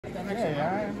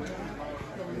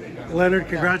Leonard,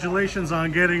 congratulations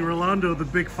on getting Rolando the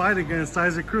big fight against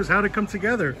Isaac Cruz. How'd it come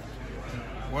together?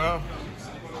 Well,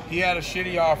 he had a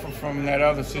shitty offer from that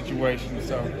other situation,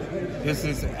 so this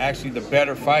is actually the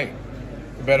better fight.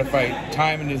 The better fight.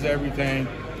 Timing is everything.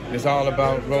 It's all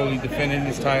about Rolly defending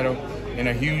his title in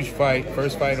a huge fight.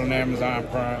 First fight on Amazon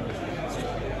Prime.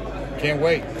 Can't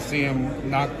wait to see him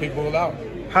knock people out.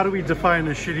 How do we define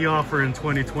a shitty offer in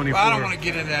 2024? Well, I don't want to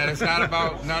get into that. It's not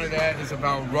about none of that. It's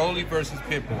about Rolly versus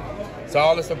Pitbull. It's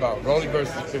all it's about. Rolly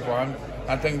versus Pitbull.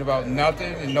 I'm thinking about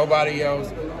nothing and nobody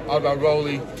else. All about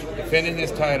Rolly defending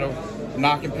his title,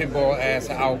 knocking Pitbull ass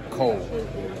out cold.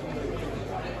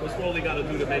 What's Rolly got to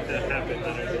do to make that happen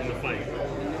in the fight?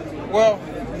 Well,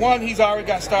 one, he's already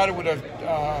got started with a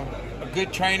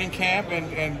good training camp,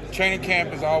 and training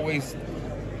camp is always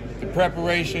the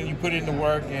preparation. You put in the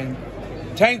work, and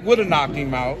Tank would have knocked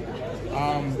him out,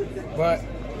 but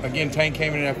again, Tank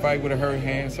came into that fight with a hurt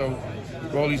hand, so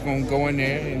Rolly's going to go in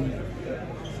there and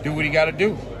do what he got to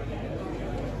do.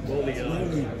 Rolly,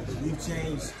 you've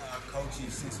changed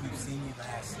coaches since we've seen you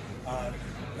last.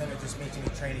 Leonard just mentioned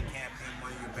the training camp being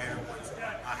one of your better ones.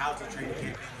 How's the training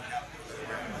camp been without?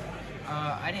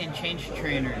 I didn't change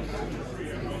trainers.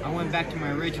 I went back to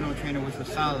my original trainer, which was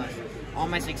Salas. All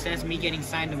my success, me getting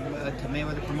signed to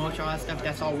Mayweather promotion, all that stuff,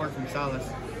 that's all work from Salas.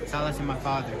 Salas and my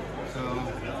father. So,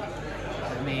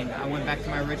 I mean, I went back to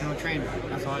my original trainer.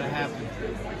 That's all that happened.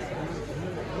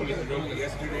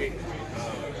 Yesterday,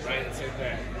 Ryan said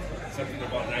that something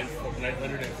about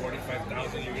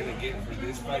 945,000 you're gonna get for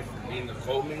this fight for being the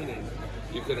co-main, and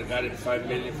you could have got it $5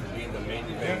 million for being the main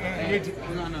event.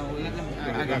 No,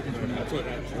 I got this one. That's what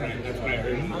I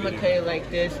heard. I'm gonna tell you like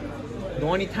this. The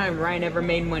only time Ryan ever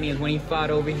made money is when he fought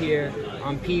over here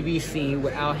on PBC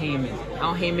with Al Heyman.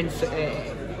 Al Heyman,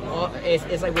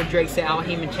 it's like what Drake said, Al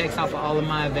Heyman checks out for all of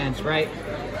my events, right?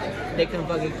 They couldn't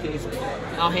fucking case.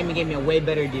 Al Heyman gave me a way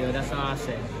better deal, that's all I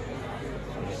said.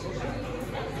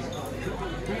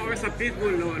 ¿Cómo ves a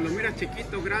Pitbull? ¿Lo miras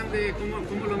chiquito, grande?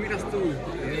 ¿Cómo lo miras tú?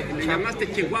 Le llamaste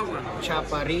Chihuahua.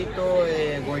 Chaparrito,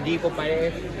 gordito,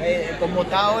 parece. Como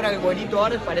está ahora, el gordito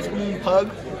ahora parece como un pug.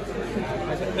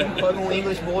 Parece como un pug, un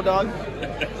English bulldog.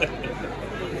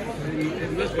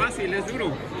 No es fácil, es duro.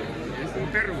 Es un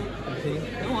perro. Sí.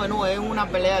 No, es una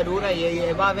pelea dura y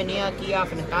él va a venir aquí a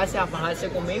enfrentarse, a fajarse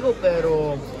conmigo,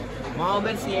 pero vamos a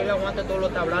ver si él aguanta todos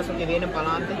los tablazos que vienen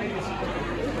para adelante.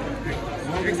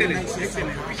 Excellent.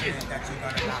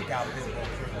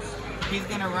 He's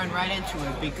gonna run right into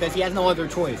it because he has no other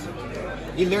choice.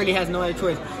 He literally has no other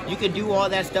choice. You could do all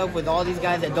that stuff with all these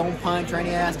guys that don't punch or any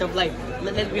of that stuff. Like,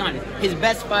 let's be honest. His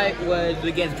best fight was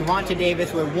against Gervonta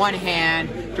Davis with one hand.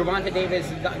 Gervonta Davis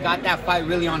got that fight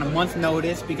really on a month's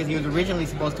notice because he was originally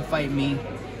supposed to fight me.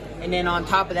 And then on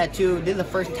top of that too, this is the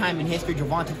first time in history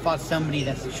Gervonta fought somebody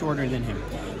that's shorter than him.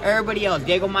 Everybody else,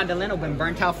 Diego Magdaleno been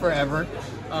burnt out forever.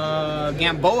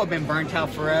 Gamboa been burnt out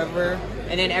forever.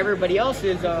 And then everybody else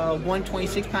is a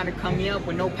 126-pounder coming up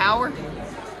with no power.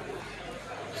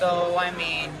 So, I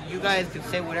mean, you guys could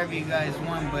say whatever you guys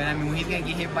want, but I mean, when he's going to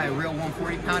get hit by a real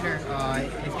 140-pounder,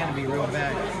 it's going to be real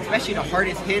bad. Especially the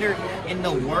hardest hitter in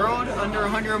the world, under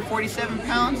 147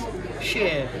 pounds.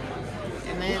 Shit.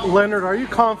 And then, Leonard, are you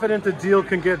confident the deal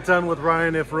can get done with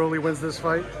Ryan if Rolly wins this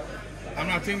fight? I'm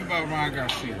not thinking about Ryan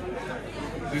Garcia.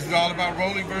 This is all about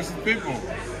Rolly versus Pitbull.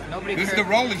 This is the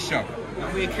Rolly show.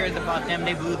 Nobody cares about them.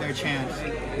 They blew their chance.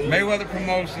 Mayweather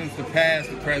Promotions, the past,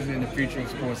 the present, and the future of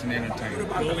sports and entertainment.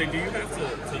 Rolly, do you have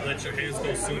to let your hands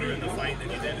go sooner in the fight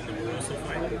than you did in the Moroso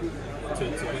fight to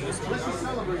win this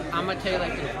one? I'm going to tell you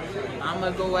like this. I'm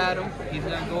going to go at him. He's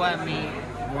going to go at me.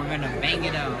 We're going to bang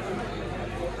it out.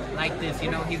 Like this, you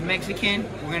know, he's Mexican.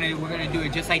 We're gonna do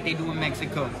it just like they do in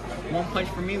Mexico. One punch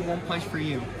for me, one punch for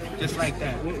you, just like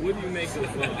that. What do you make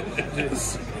of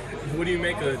this? What do you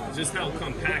make of just how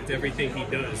compact everything he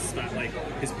does? Like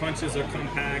his punches are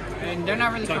compact, and they're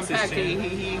not really compact.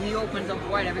 He opens up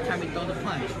wide every time he throws a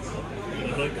punch.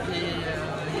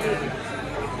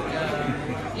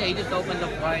 Yeah, he just opens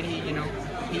up wide.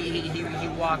 He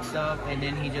walks up and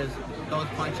then he just throws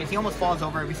punches. He almost falls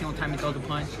over every single time he throws a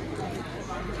punch.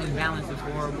 His balance is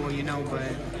horrible, you know,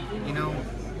 but, you know,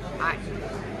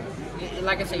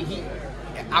 like I say,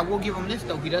 I will give him this,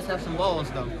 though. He does have some balls,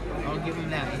 though. I'll give him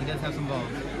that. He does have some balls.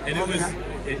 And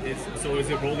so is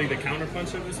it Rolly the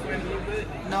counterpunch of this fight a little bit?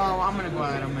 No, I'm going to go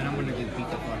at him, and I'm going to just beat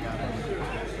the fuck out of him.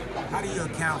 How do you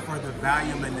account for the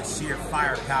volume and the sheer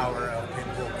firepower of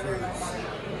Pitbull Cruz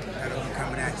that'll be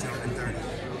coming at you on the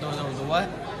 30th? No, the what?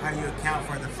 How do you account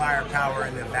for the firepower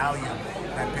and the volume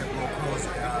that Pitbull Cruz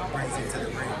brings into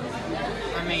the ring?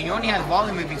 I mean, he only has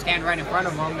volume if you stand right in front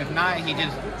of him. If not, he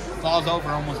just falls over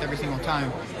almost every single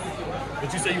time.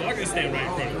 But you say you are going to stand right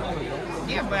in front of him.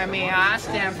 Yeah, but I mean, I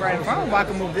stand right in front of him. I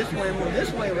can move this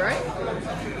way, right?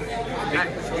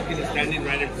 Speaking of standing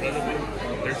right in front of him,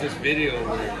 there's this video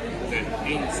where that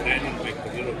he's standing like the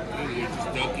little thing, you're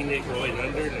just dunking it, going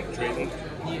under, like training,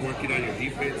 working on your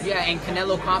defense. Yeah, and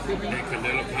Canelo copied me. And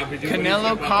Canelo copied you.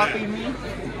 Canelo copied me.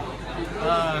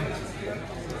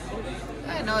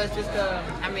 I know it's just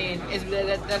I mean,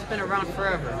 that's been around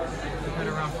forever. It's been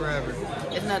around forever.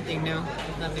 It's nothing new.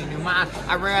 It's nothing new. I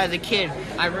remember as a kid,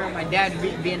 I remember my dad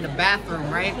be in the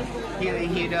bathroom, right? He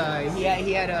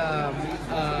had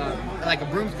like a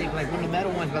broomstick, like one of the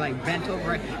metal ones, but like bent over,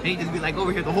 right? And he'd just be like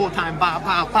over here the whole time, pow,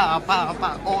 pow, pow, pow,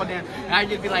 pow, all damn. And I'd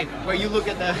just be like, where you look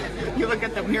at the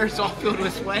mirror, it's all filled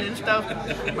with sweat and stuff.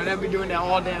 But I'd be doing that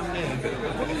all damn day.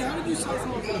 How did you start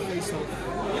someone for the face off?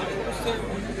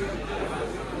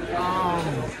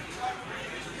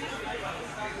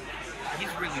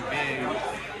 He's really big,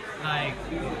 like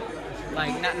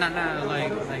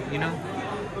you know,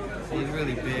 he's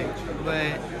really big,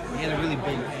 but he has a really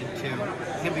big head too.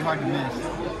 It's gonna be hard to miss.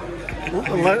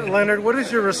 Leonard, what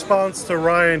is your response to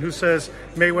Ryan, who says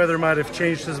Mayweather might have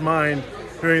changed his mind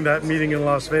during that meeting in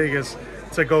Las Vegas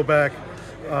to go back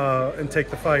and take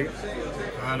the fight?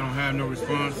 I don't have no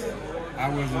response. I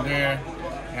wasn't there.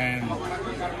 And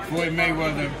Floyd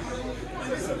Mayweather,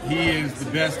 he is the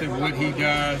best at what he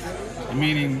does,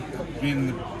 meaning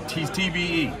he's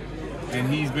TBE,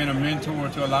 and he's been a mentor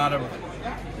to a lot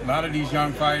of these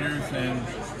young fighters, and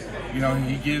you know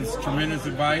he gives tremendous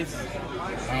advice.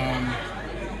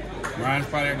 Ryan's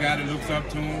probably a guy that looks up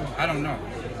to him. I don't know.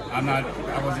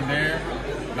 I wasn't there,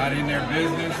 not in their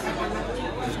business.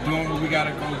 Just doing what we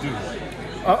gotta go do.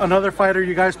 Another fighter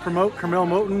you guys promote, Carmel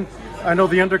Moten. I know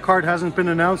the undercard hasn't been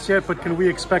announced yet, but can we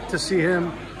expect to see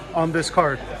him on this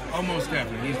card? Almost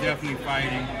definitely. He's definitely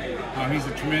fighting. He's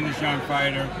a tremendous young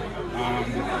fighter.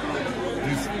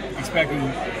 Just expecting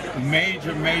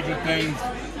major things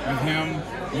with him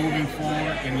moving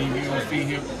forward, and you'll see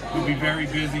he'll be very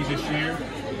busy this year,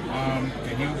 and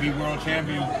he'll be world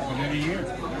champion within a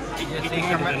year.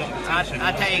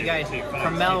 I tell you guys,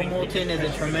 Carmel Moten is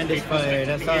a tremendous fighter.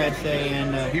 That's all I'd say.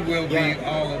 And he will be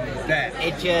all of that.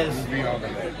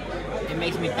 It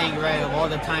makes me think, right, of all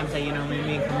the times that, you know,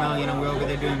 me and Carmel, you know, we're over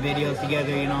there doing videos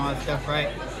together, you know, all that stuff, right?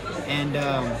 And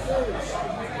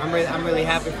I'm really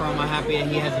happy for him. I'm happy that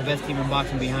he has the best team in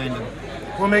boxing behind him.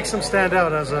 What makes him stand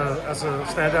out as a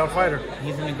standout fighter?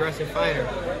 He's an aggressive fighter.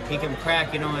 He can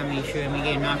crack, you know. I mean, sure. I mean,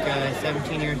 getting knocked out at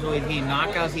 17 years old. He's getting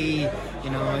knockouts.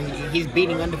 He's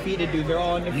beating undefeated dudes. They're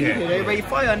all undefeated. Yeah. Everybody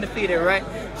fight undefeated, right?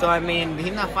 So I mean,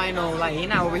 he's not fighting he's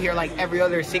not over here like every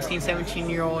other 16,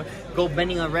 17-year-old go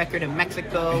bending a record in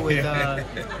Mexico with you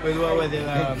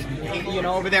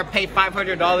know, over there pay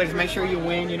 $500, make sure you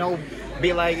win. You know,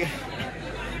 be like,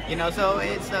 you know. So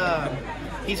it's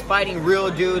he's fighting real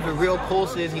dudes with real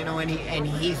pulses, you know, and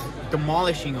he's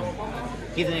demolishing them.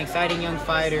 He's an exciting young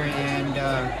fighter, and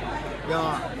you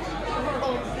know,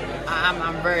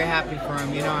 I'm very happy for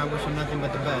him. You know, I wish him nothing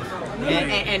but the best.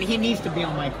 And he needs to be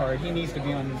on my card. He needs to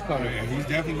be on this card. Yeah, he's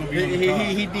definitely going to be on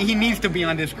the card. He needs to be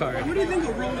on this card. What do you think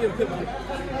of Rolly and Pitbull?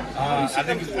 I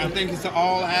think it's an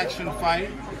all-action fight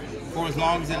for as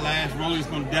long as it lasts. Rolly's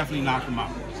going to definitely knock him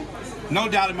out. No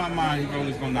doubt in my mind,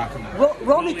 Rolly's going to knock him out.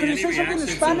 Rolly, can you say something in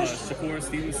Spanish? Shakur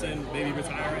Stevenson maybe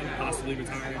retiring, possibly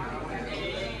retiring.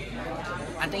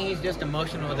 I think he's just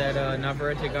emotional that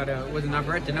Navarrete got a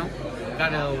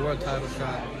world title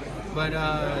shot. But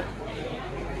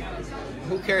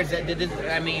who cares?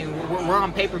 I mean, we're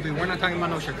on pay-per-view. We're not talking about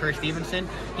no Shakur Stevenson.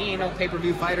 He ain't no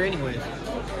pay-per-view fighter anyways.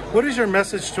 What is your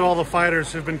message to all the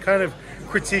fighters who've been kind of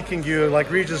critiquing you,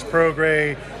 like Regis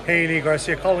Prograis, Haney,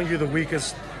 Garcia, calling you the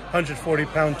weakest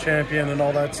 140-pound champion and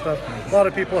all that stuff? A lot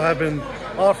of people have been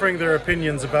offering their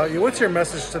opinions about you. What's your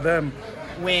message to them?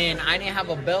 When I didn't have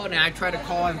a belt and I tried to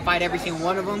call and fight every single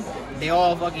one of them, they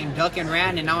all fucking duck and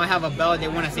ran, and now I have a belt, they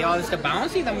want to say all this stuff, but I don't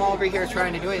see them all over here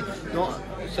trying to do it.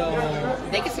 So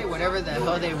they can say whatever the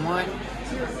hell they want.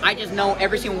 I just know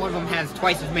every single one of them has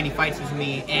twice as many fights as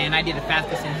me, and I did the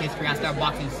fastest in history. I started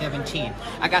boxing at 17.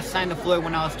 I got signed to Floyd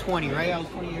when I was 20, right? I was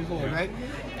 20 years old, right?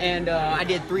 And I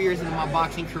did 3 years into my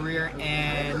boxing career,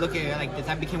 and look at it like this.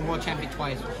 I became world champion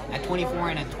twice, at 24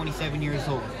 and at 27 years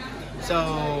old.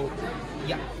 So,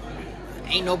 yeah,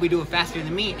 ain't nobody do it faster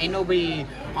than me. Ain't nobody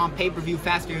on pay-per-view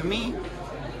faster than me.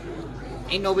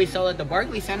 Ain't nobody sell at the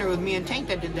Barclays Center with me and Tank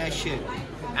that did that shit.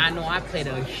 I know I played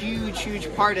a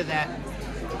huge part of that.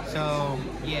 So,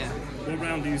 yeah. What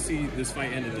round do you see this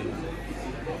fight ended in?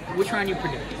 Which round you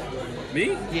predict?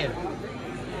 Me? Yeah.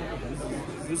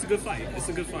 This is a good fight. It's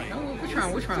a good fight. Which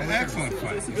one? It's an excellent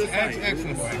fight. It's an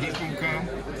excellent fight. He's gonna come.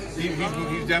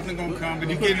 He's definitely gonna come, but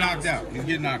he's getting knocked out. He's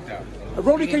getting knocked out.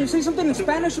 Brody, can you say something in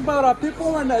Spanish about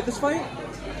Pitbull and this fight?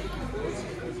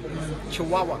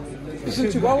 Chihuahua. Is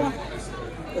it Chihuahua?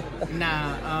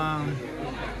 Nah,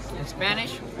 in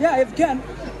Spanish? Yeah, if you can.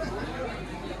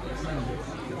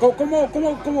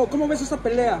 ¿Cómo ves esta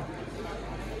pelea?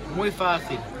 Muy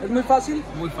fácil. ¿Es muy fácil?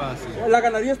 Muy fácil. ¿La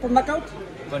ganarías por knockout?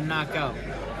 Por knockout.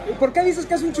 ¿Y por qué dices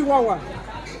que es un Chihuahua?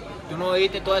 ¿Tú no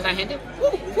oíste toda esa gente?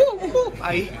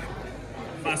 Ahí.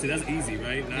 Fácil, that's easy,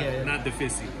 right? Not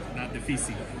difícil. Not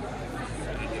difícil.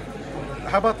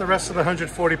 How about the rest of the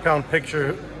 140-pound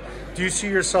picture? Do you see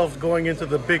yourself going into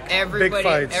the big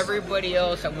fights? Everybody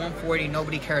else at 140,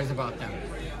 nobody cares about them.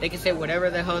 They can say whatever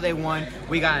the hell they want.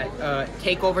 We got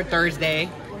Takeover Thursday.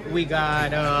 We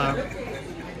got,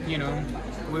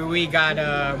 we got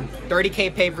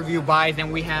 30K pay-per-view buys,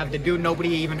 and we have the dude nobody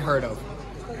even heard of.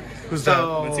 Who's that?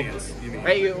 Matthias, you mean?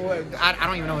 Right, I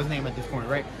don't even know his name at this point,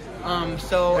 right? And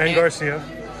Garcia.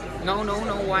 No.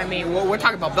 I mean, we're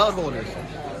talking about belt holders.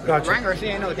 Gotcha. Ryan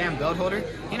Garcia ain't no damn belt holder.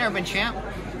 He never been champ.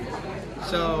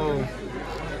 So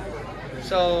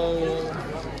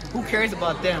who cares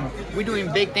about them? We're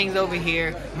doing big things over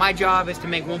here. My job is to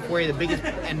make 140 the biggest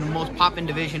and the most popping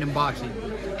division in boxing.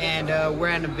 And we're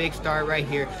on a big start right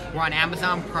here. We're on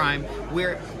Amazon Prime.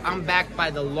 I'm backed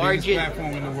by the largest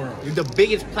platform in the world. The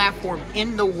biggest platform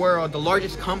in the world, the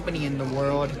largest company in the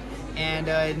world, and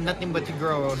nothing but to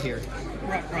grow out here.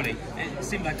 Ronnie, it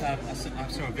seemed like I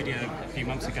saw a video a few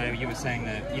months ago. You were saying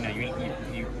that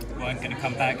you weren't going to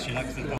come back. You liked the